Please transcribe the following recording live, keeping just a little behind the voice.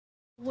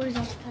What is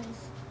up,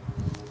 guys?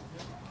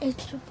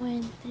 It's your boy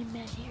Anthony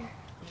Matt here,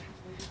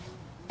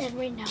 and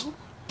right now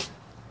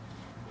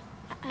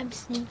I'm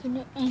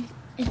sneaking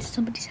into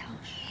somebody's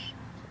house.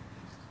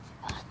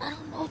 I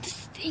don't know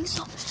this thing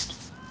so bad. I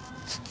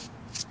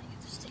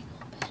get this thing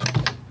so bad.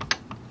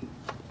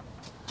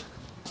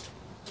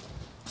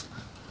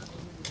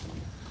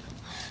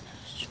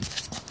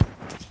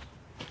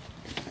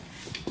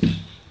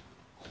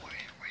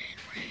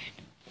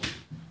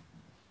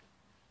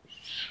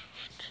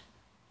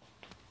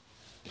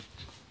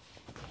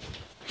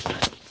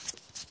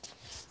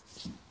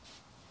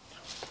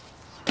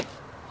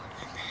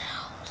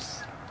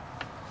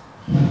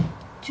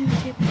 Dude,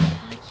 in my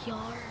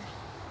backyard.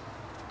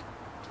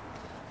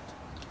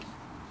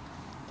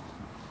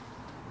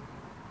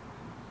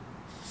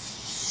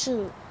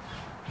 Shoot.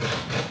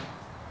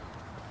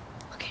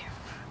 Okay.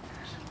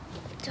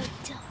 Down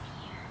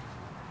here.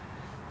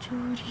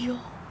 Dude, yo.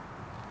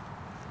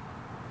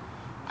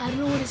 I don't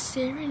know what to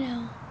say right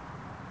now.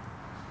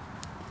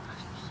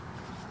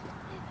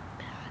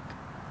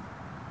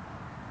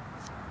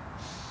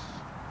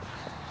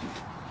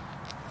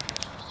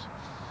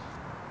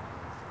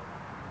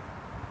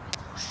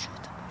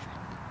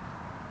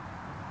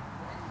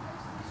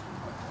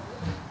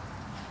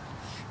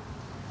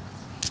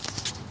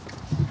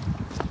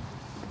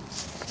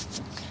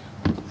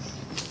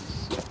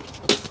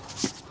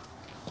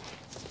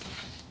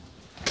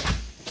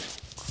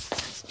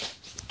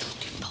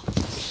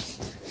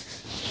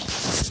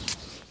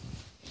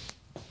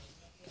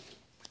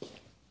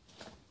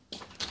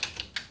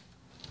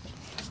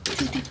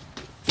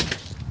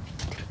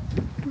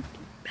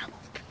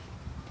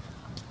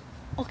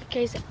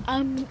 Okay, guys,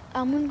 I'm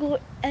gonna go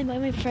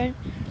invite my friend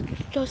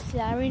just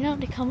that right now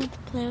to come with the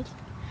play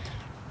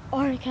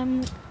or to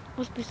come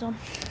with me some.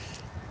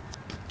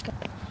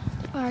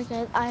 Alright,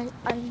 guys, I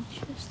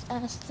just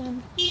asked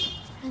them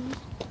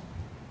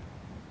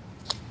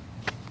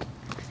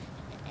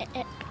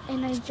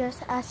and I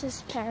just asked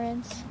his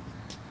parents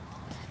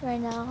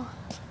right now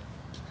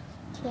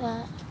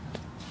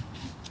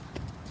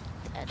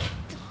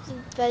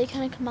that he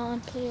kind of come out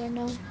and play right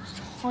now. Just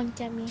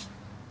honk at me.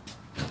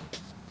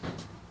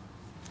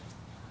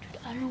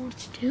 I don't know what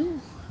to do.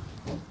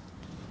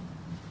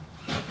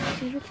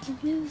 Beautiful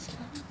news.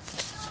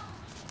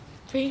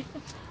 Freaking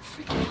out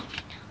right now. We're going in.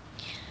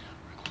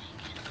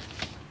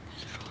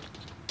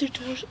 The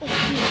door's open.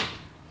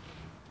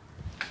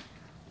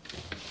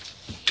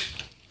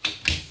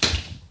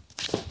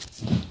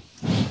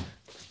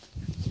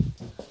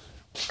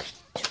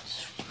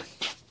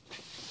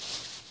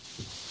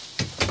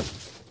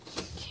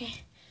 Okay.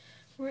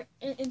 We're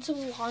into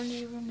the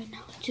laundry room right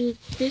now. Dude,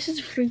 this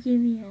is freaking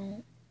me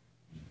out.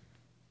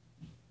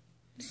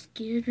 I'm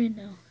scared right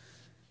now.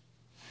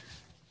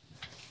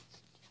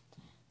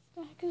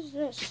 What the heck is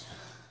this?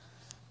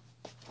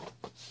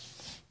 I'm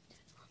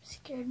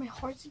scared. My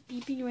heart's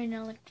beeping right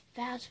now, like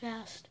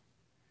fast.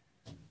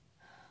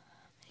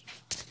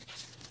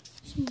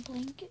 Some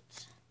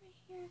blankets right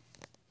here.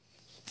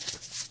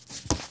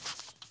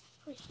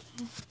 Alright.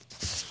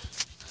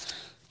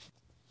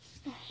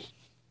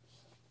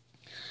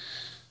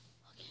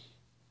 Okay.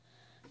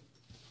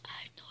 I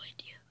have no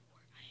idea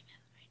where I am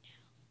at right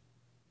now.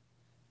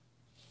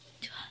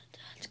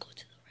 Let's go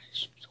to the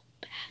restroom so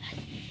bad.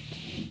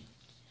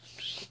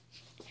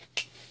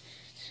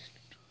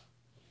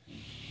 You're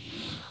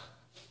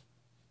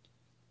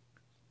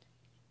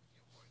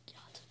working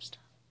on some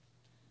stuff.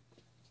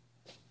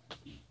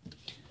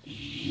 I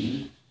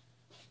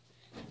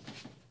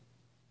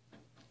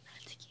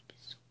have to keep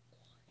it so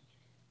quiet.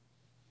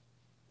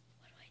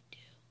 What do I do?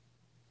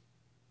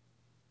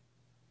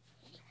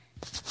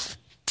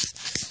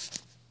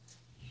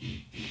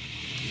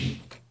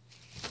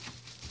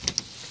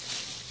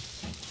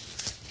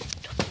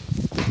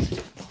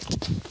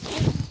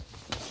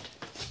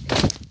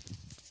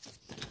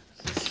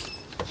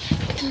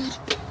 Dude,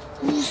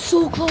 I was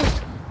so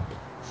close.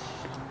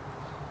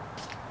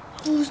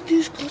 I was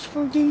this close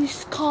for getting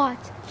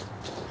caught.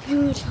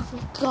 Dude, oh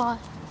my god.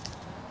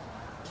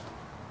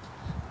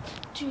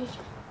 Dude.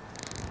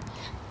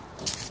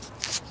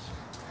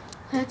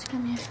 I had to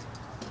come here.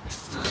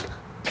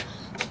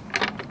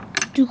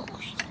 Dude.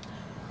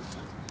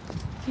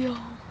 Yo,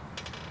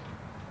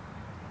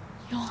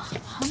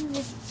 I'm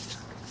just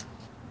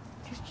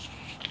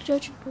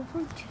judging over,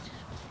 dude.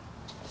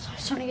 So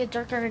it's starting to get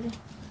dark already.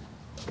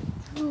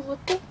 Dude,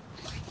 what the?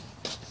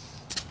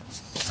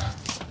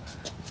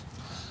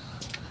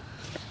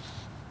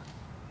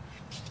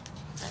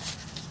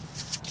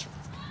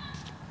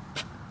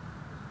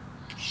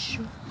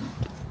 Shoot.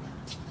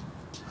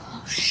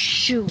 Oh,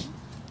 shoot.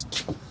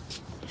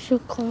 Is your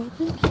car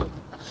open?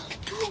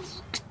 Dude,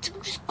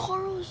 this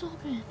car was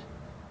open.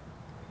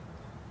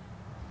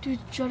 Dude,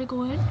 try to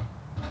go in?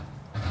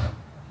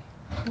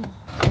 Oh.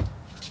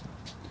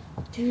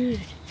 Dude.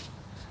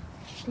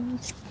 They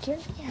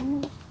scared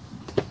me.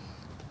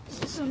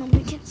 So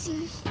nobody can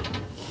see.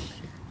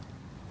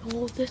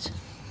 Oh, this.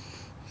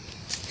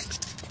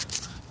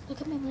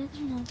 Look at my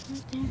lantern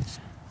right there.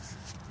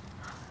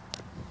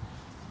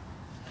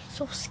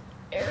 So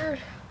scared.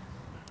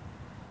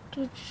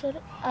 Dude, shut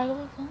up. I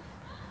will go.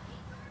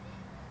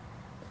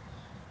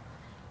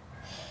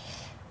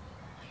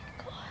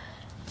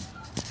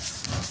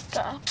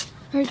 God.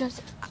 Alright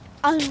guys,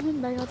 I'm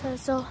going back outside,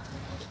 so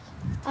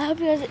I hope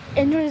you guys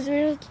enjoyed this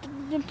video.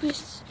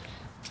 Please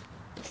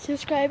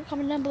subscribe,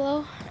 comment down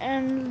below,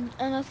 and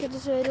let's get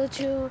this video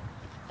to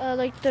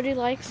like 30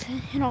 likes,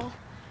 and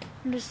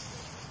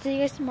just see you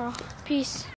guys tomorrow. Peace.